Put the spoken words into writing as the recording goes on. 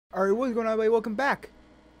Alright, what's going on, everybody? Welcome back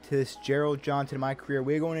to this Gerald Johnson of my career.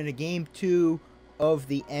 We're going into Game 2 of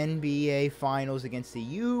the NBA Finals against the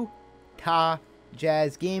Utah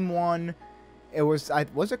Jazz. Game 1, was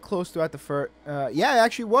it close throughout the first? Yeah, it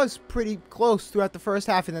actually was pretty close throughout the first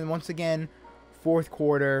half, and then once again, fourth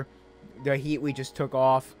quarter, the Heat we just took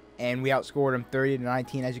off, and we outscored them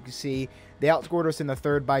 30-19. As you can see, they outscored us in the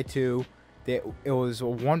third by 2. It was a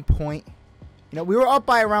 1 point. You know, we were up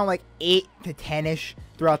by around like 8 to 10-ish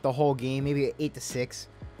throughout the whole game, maybe 8 to 6.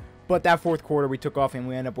 But that fourth quarter, we took off and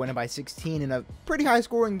we ended up winning by 16 in a pretty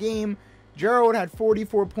high-scoring game. Gerald had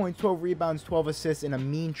 44 points, 12 rebounds, 12 assists, and a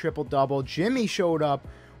mean triple-double. Jimmy showed up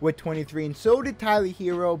with 23, and so did Tyler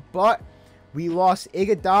Hero. But we lost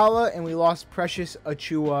Iguodala and we lost Precious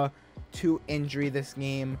Achiuwa to injury this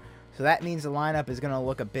game. So that means the lineup is going to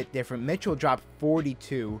look a bit different. Mitchell dropped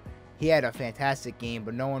 42. He had a fantastic game,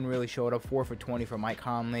 but no one really showed up. 4 for 20 for Mike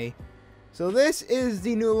Conley. So this is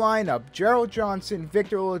the new lineup. Gerald Johnson,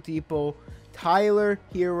 Victor Oladipo, Tyler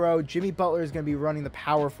Hero, Jimmy Butler is going to be running the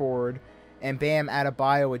power forward, and Bam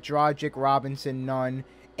Adebayo with Dragic, Robinson, Nunn,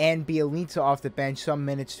 and Bjelica off the bench. Some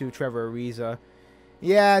minutes to Trevor Ariza.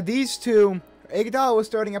 Yeah, these two. Iguodala was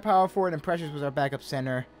starting at power forward, and Precious was our backup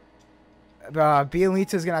center.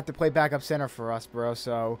 Bjelica is going to have to play backup center for us, bro,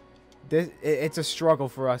 so it's a struggle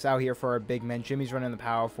for us out here for our big men. Jimmy's running the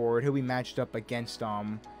power forward. He'll be matched up against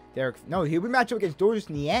Derek. No, he'll be matched up against Georges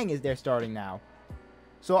Niang is there starting now.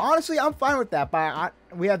 So honestly, I'm fine with that. But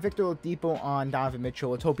we have Victor Oladipo on Donovan Mitchell.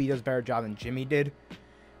 Let's hope he does a better job than Jimmy did.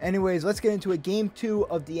 Anyways, let's get into a game 2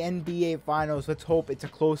 of the NBA Finals. Let's hope it's a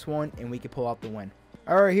close one and we can pull out the win.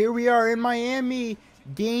 All right, here we are in Miami.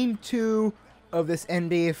 Game 2 of this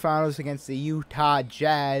NBA Finals against the Utah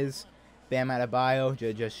Jazz. Bam Adebayo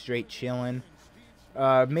just straight chilling.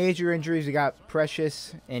 Major injuries. We got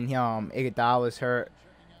Precious and Iguodala's hurt.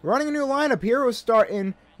 Running a new lineup. Hero's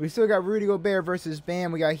starting. We still got Rudy Gobert versus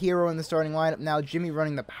Bam. We got Hero in the starting lineup now. Jimmy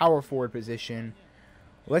running the power forward position.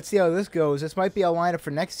 Let's see how this goes. This might be a lineup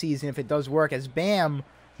for next season if it does work, as Bam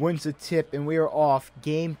wins the tip and we are off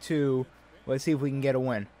game 2. Let's see if we can get a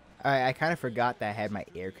win. I kind of forgot that I had my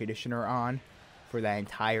air conditioner on for that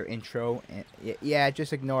entire intro, and yeah,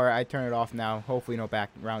 just ignore it. I turn it off now. Hopefully no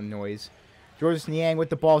background noise. Georges Niang with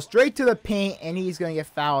the ball straight to the paint, and he's going to get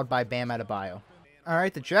fouled by Bam Adebayo.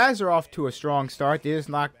 Alright, the Jazz are off to a strong start. They just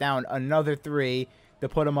knocked down another 3 to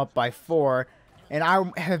put them up by 4, and I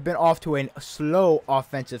have been off to a slow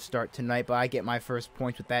offensive start tonight, but I get my first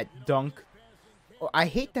points with that dunk. I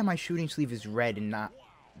hate that my shooting sleeve is red and not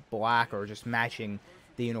black or just matching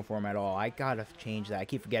the uniform at all. I gotta change that. I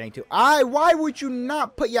keep forgetting to. Why would you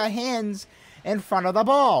not put your hands in front of the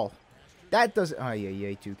ball? That doesn't. Oh yeah,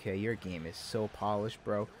 2K. Your game is so polished,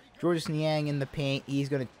 bro. Georges Niang in the paint. He's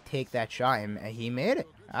gonna take that shot, and he made it.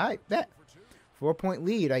 Alright, bet. 4-point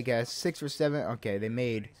lead, I guess. 6 for 7. Okay, they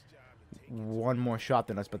made one more shot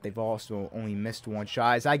than us, but they've also only missed one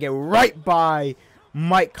shot. As I get right by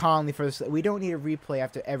Mike Conley for this. We don't need a replay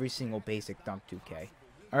after every single basic dunk, 2K.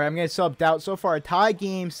 Alright, I'm going to subbed out. So far, a tie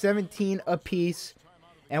game, 17 apiece.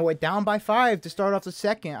 And we're down by 5 to start off the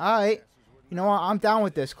second. Alright. You know what? I'm down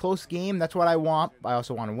with this. Close game. That's what I want. I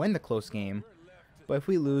also want to win the close game. But if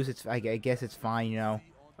we lose, I guess it's fine, you know.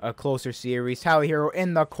 A closer series. Tyler Hero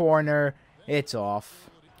in the corner. It's off.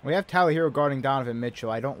 We have Tyler Hero guarding Donovan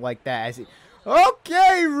Mitchell. I don't like that.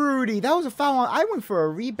 Okay, Rudy. That was a foul. I went for a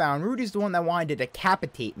rebound. Rudy's the one that wanted to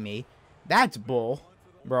decapitate me. That's bull.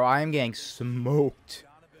 Bro, I am getting smoked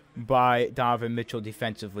by Donovan Mitchell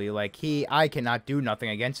defensively. Like, I cannot do nothing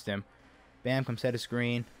against him. Bam, come set a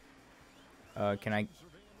screen. I'm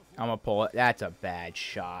gonna pull it. That's a bad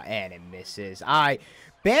shot, and it misses.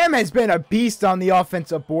 Bam has been a beast on the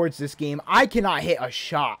offensive boards this game. I cannot hit a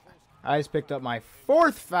shot. I just picked up my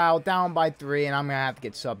 4th foul, down by 3, and I'm gonna have to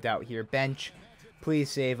get subbed out here. Bench,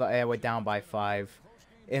 please save. We're down by 5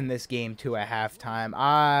 in this game 2 at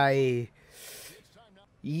halftime.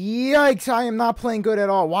 Yikes, I am not playing good at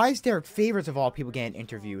all. Why is Derek Favors of all people getting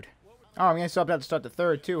interviewed? Oh, I'm going to sub out to start the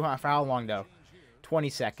third, too, huh? For how long, though? 20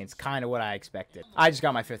 seconds. Kind of what I expected. I just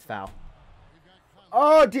got my 5th foul.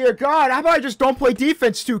 Oh, dear God. How about I just don't play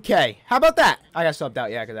defense, 2K? How about that? I got subbed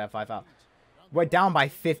out, yeah, because I have 5 fouls. We're down by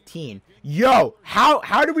 15. Yo,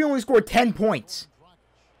 how did we only score 10 points?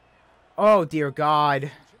 Oh, dear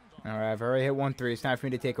God. All right, I've already hit 1 3. It's time for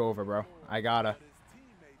me to take over, bro. I got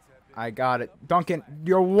it. Duncan,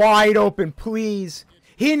 you're wide open, please.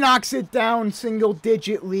 He knocks it down.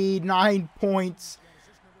 Single-digit lead. 9 points.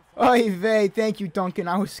 Oy vey. Thank you, Duncan.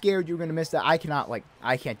 I was scared you were going to miss that. I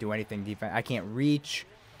can't do anything defense. I can't reach.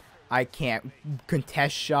 I can't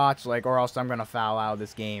contest shots, or else I'm going to foul out of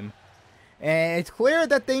this game. And it's clear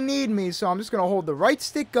that they need me, so I'm just going to hold the right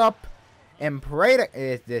stick up and pray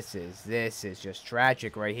to... This is just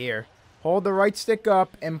tragic right here. Hold the right stick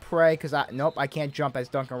up and pray, because nope, I can't jump as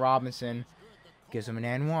Duncan Robinson. Gives him an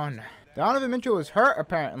N1. Donovan Mitchell is hurt,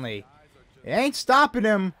 apparently. It ain't stopping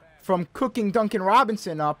him from cooking Duncan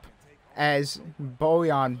Robinson up, as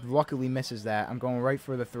Bojan luckily misses that. I'm going right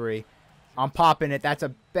for the 3. I'm popping it. That's a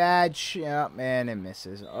bad shot, man. It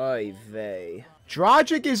misses. Oy vey.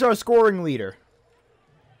 Dragic is our scoring leader.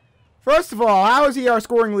 First of all, how is he our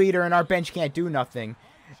scoring leader and our bench can't do nothing?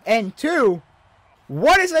 And 2,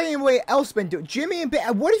 what has anyone else been doing? Jimmy and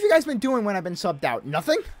Bam, what have you guys been doing when I've been subbed out?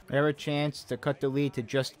 Nothing? They have a chance to cut the lead to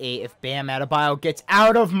just 8 if Bam Adebayo gets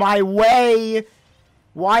out of my way.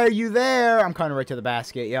 Why are you there? I'm coming right to the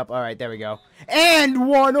basket. Yep, all right, there we go. And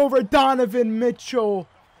 1 over Donovan Mitchell.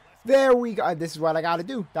 There we go. This is what I got to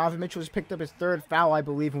do. Donovan Mitchell has picked up his 3rd foul, I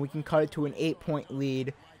believe, and we can cut it to an 8-point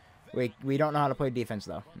lead. We don't know how to play defense,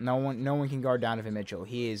 though. No one can guard Donovan Mitchell.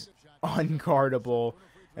 He is unguardable,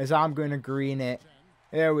 as I'm going to green it.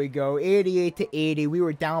 There we go. 88-80. We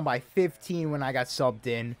were down by 15 when I got subbed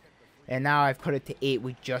in, and now I've cut it to 8.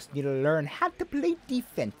 We just need to learn how to play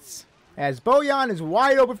defense. As Bojan is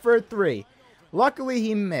wide open for a 3. Luckily,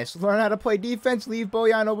 he missed. Learn how to play defense. Leave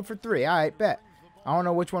Bojan open for 3. All right, bet. I don't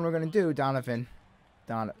know which one we're going to do. Donovan.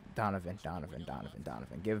 Donovan.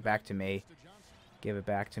 Give it back to me. Give it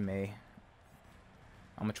back to me.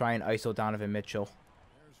 I'm going to try and ISO Donovan Mitchell.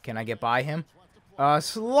 Can I get by him?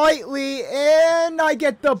 Slightly, and I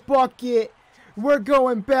get the bucket. We're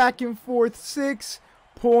going back and forth.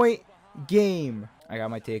 6-point game. I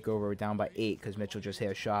got my takeover. We're down by 8 because Mitchell just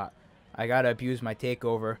hit a shot. I got to abuse my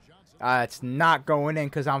takeover. It's not going in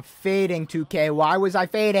because I'm fading, 2K. Why was I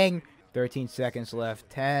fading? 13 seconds left.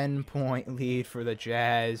 10-point lead for the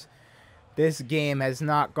Jazz. This game has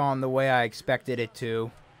not gone the way I expected it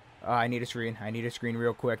to. I need a screen. I need a screen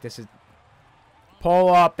real quick. This is... Pull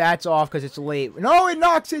up. That's off because it's late. No, it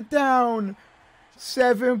knocks it down.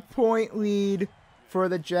 7-point lead for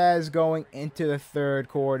the Jazz going into the 3rd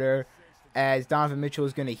quarter. As Donovan Mitchell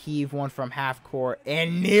is going to heave one from half court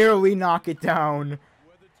and nearly knock it down.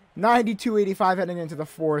 92-85 heading into the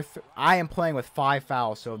 4th. I am playing with 5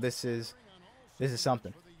 fouls, so this is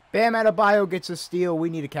something. Bam Adebayo gets a steal. We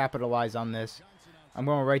need to capitalize on this. I'm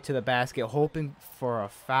going right to the basket, hoping for a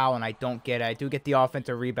foul, and I don't get it. I do get the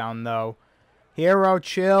offensive rebound, though. Hero,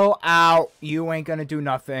 chill out. You ain't going to do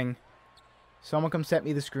nothing. Someone come set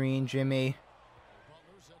me the screen, Jimmy.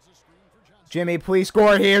 Jimmy, please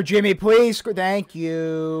score here. Jimmy, please score. Thank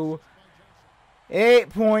you.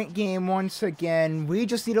 8-point game once again. We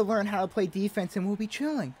just need to learn how to play defense, and we'll be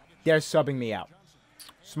chilling. They're subbing me out.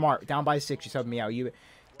 Smart. Down by 6, you subbed me out.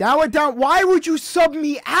 Down. Why would you sub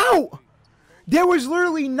me out? There was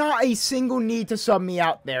literally not a single need to sub me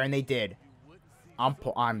out there, and they did. I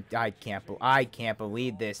can't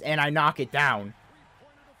believe this, and I knock it down.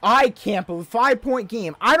 I can't believe 5-point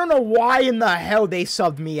game. I don't know why in the hell they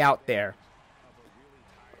subbed me out there.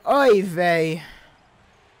 Oy vey.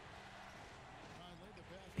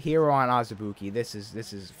 Hero on Azubuike. This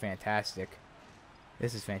is fantastic.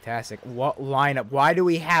 This is fantastic. What lineup? Why do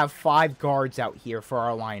we have 5 guards out here for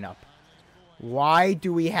our lineup? Why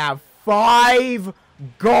do we have 5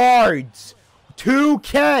 guards?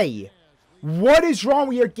 2K. What is wrong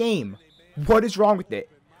with your game? What is wrong with it?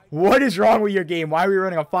 What is wrong with your game? Why are we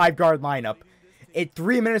running a 5-guard lineup?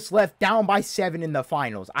 3 minutes left, down by 7 in the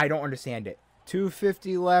finals. I don't understand it.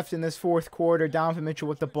 2:50 left in this 4th quarter. Donovan Mitchell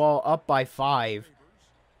with the ball, up by 5.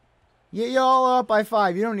 Yeah, y'all up by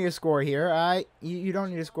 5. You don't need to score here, alright? You don't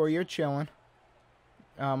need to score. You're chilling.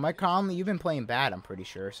 Mike Conley, you've been playing bad, I'm pretty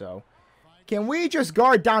sure, so. Can we just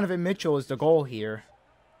guard Donovan Mitchell is the goal here.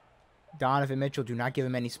 Donovan Mitchell, do not give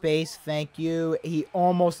him any space. Thank you. He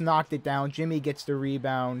almost knocked it down. Jimmy gets the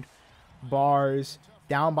rebound. Bars,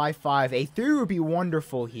 down by 5. A 3 would be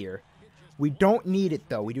wonderful here. We don't need it,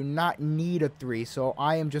 though. We do not need a 3, so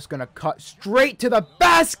I am just going to cut straight to the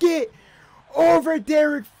basket over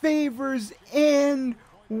Derek Favors and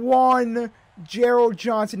 1. Gerald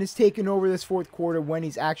Johnson is taking over this 4th quarter when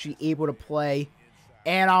he's actually able to play.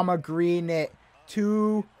 And I'm agreeing it.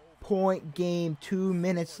 2-point game, 2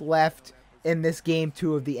 minutes left in this game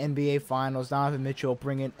 2 of the NBA Finals. Donovan Mitchell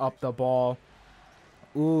bringing up the ball.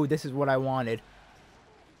 Ooh, this is what I wanted.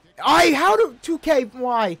 How do 2K?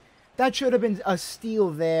 Why? That should have been a steal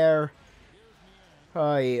there.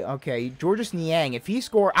 Okay, Georges Niang, if he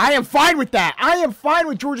score, I am fine with that. I am fine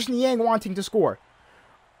with Georges Niang wanting to score.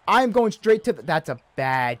 I am going straight to the... That's a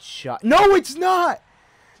bad shot. No, it's not.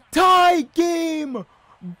 Tie game.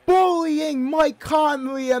 Bullying Mike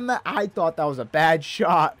Conley. And I thought that was a bad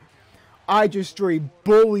shot. I just straight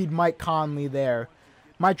bullied Mike Conley there.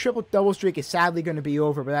 My triple-double streak is sadly going to be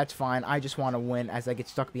over, but that's fine. I just want to win as I get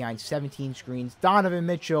stuck behind 17 screens. Donovan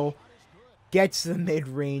Mitchell gets the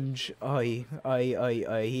mid-range. He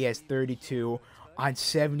has 32 on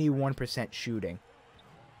 71% shooting.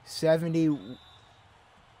 70.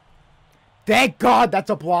 Thank God that's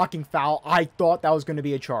a blocking foul. I thought that was going to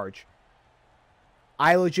be a charge.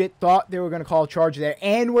 I legit thought they were going to call a charge there.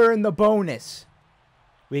 And we're in the bonus.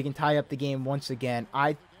 We can tie up the game once again.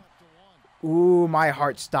 Ooh, my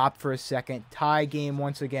heart stopped for a second. Tie game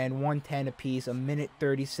once again. 110 apiece. A minute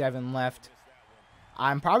 37 left.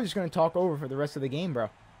 I'm probably just going to talk over for the rest of the game, bro.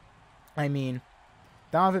 I mean,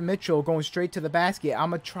 Donovan Mitchell going straight to the basket. I'm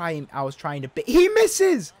going to try him. I was trying to... He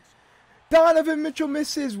misses! Donovan Mitchell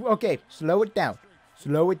misses. Okay, slow it down.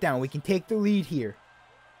 Slow it down. We can take the lead here.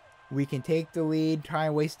 We can take the lead. Try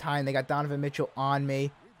and waste time. They got Donovan Mitchell on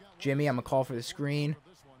me. Jimmy, I'm going to call for the screen.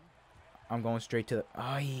 I'm going straight to the...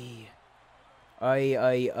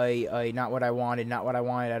 Not what I wanted. Not what I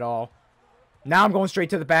wanted at all. Now I'm going straight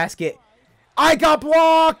to the basket. I got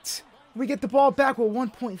blocked! We get the ball back with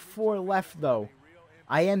 1.4 left, though.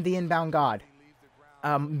 I am the inbound god.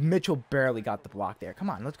 Mitchell barely got the block there. Come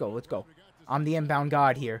on, let's go, let's go. I'm the inbound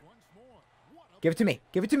god here. Give it to me.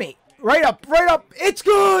 Give it to me. Right up, right up. It's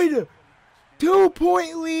good!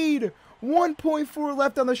 2-point lead. 1.4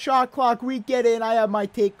 left on the shot clock. We get in. I have my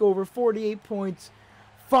takeover. 48 points.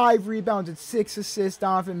 5 rebounds and 6 assists.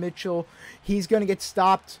 Donovan Mitchell. He's going to get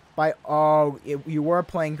stopped by... you were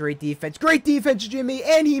playing great defense. Great defense, Jimmy.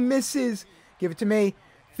 And he misses. Give it to me.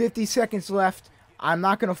 50 seconds left. I'm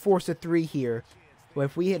not going to force a 3 here. But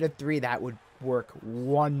if we hit a 3, that would work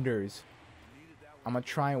wonders. I'm going to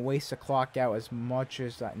try and waste the clock out as much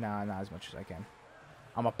as... Nah, not as much as I can.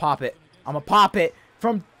 I'm going to pop it. I'm going to pop it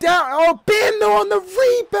from down... Oh, Bam, though, on the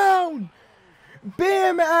rebound!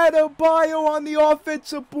 Bam Adebayo on the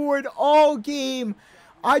offensive board all game.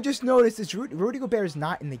 I just noticed this. Rudy Gobert is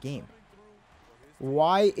not in the game.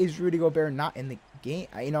 Why is Rudy Gobert not in the game?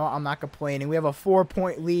 You know, I'm not complaining. We have a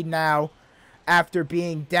 4-point lead now after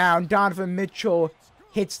being down. Donovan Mitchell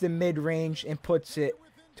hits the mid-range and puts it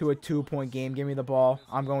to a 2-point game. Give me the ball.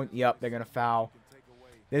 I'm going... Yep, they're going to foul.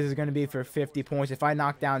 This is going to be for 50 points. If I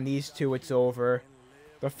knock down these 2, it's over.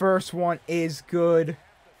 The first one is good.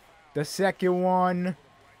 The second one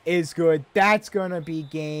is good. That's going to be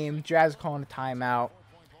game. Jazz calling a timeout.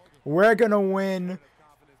 We're going to win.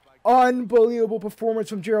 Unbelievable performance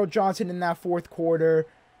from Gerald Johnson in that fourth quarter.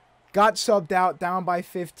 Got subbed out, down by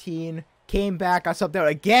 15. Came back, got subbed out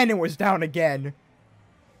again, and was down again.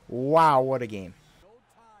 Wow, what a game.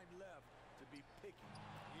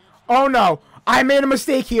 Oh, no. I made a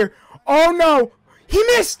mistake here. Oh, no. He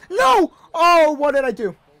missed. No. Oh, what did I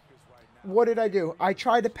do? What did I do? I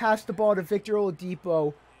tried to pass the ball to Victor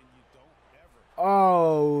Oladipo.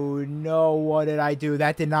 Oh, no. What did I do?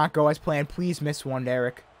 That did not go as planned. Please miss one,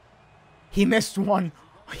 Derek. He missed one.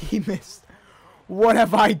 He missed. What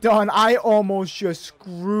have I done? I almost just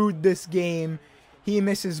screwed this game. He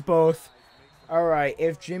misses both. All right.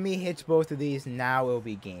 If Jimmy hits both of these, now it'll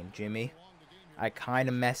be game. Jimmy, I kind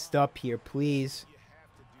of messed up here. Please.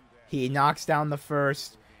 He knocks down the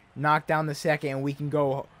first. Knock down the second, and we can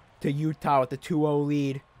go to Utah with the 2-0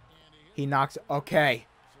 lead. He knocks... Okay.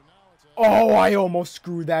 Oh, I almost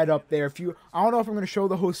screwed that up there. I don't know if I'm going to show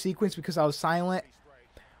the whole sequence because I was silent.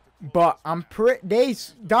 But I'm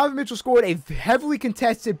Donovan Mitchell scored a heavily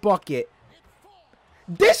contested bucket.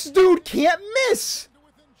 This dude can't miss.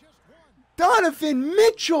 Donovan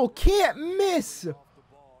Mitchell can't miss.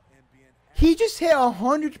 He just hit a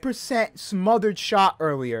 100% smothered shot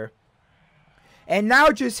earlier. And now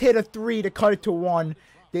just hit a 3 to cut it to 1.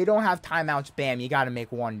 They don't have timeouts. Bam, you got to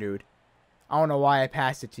make one, dude. I don't know why I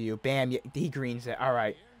passed it to you. Bam, he greens it. All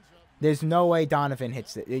right. There's no way Donovan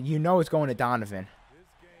hits it. You know it's going to Donovan.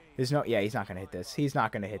 There's no... Yeah, he's not going to hit this. He's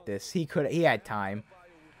not going to hit this. He had time.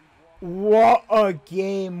 What a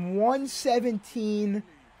game. 117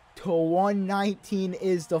 to 119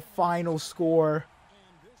 is the final score.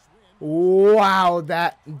 Wow,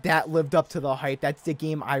 that lived up to the hype. That's the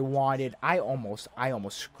game I wanted. I almost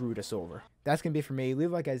screwed us over. That's going to be it for me. Leave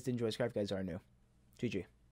a like, guys. Did enjoy. Subscribe if you guys are new. GG.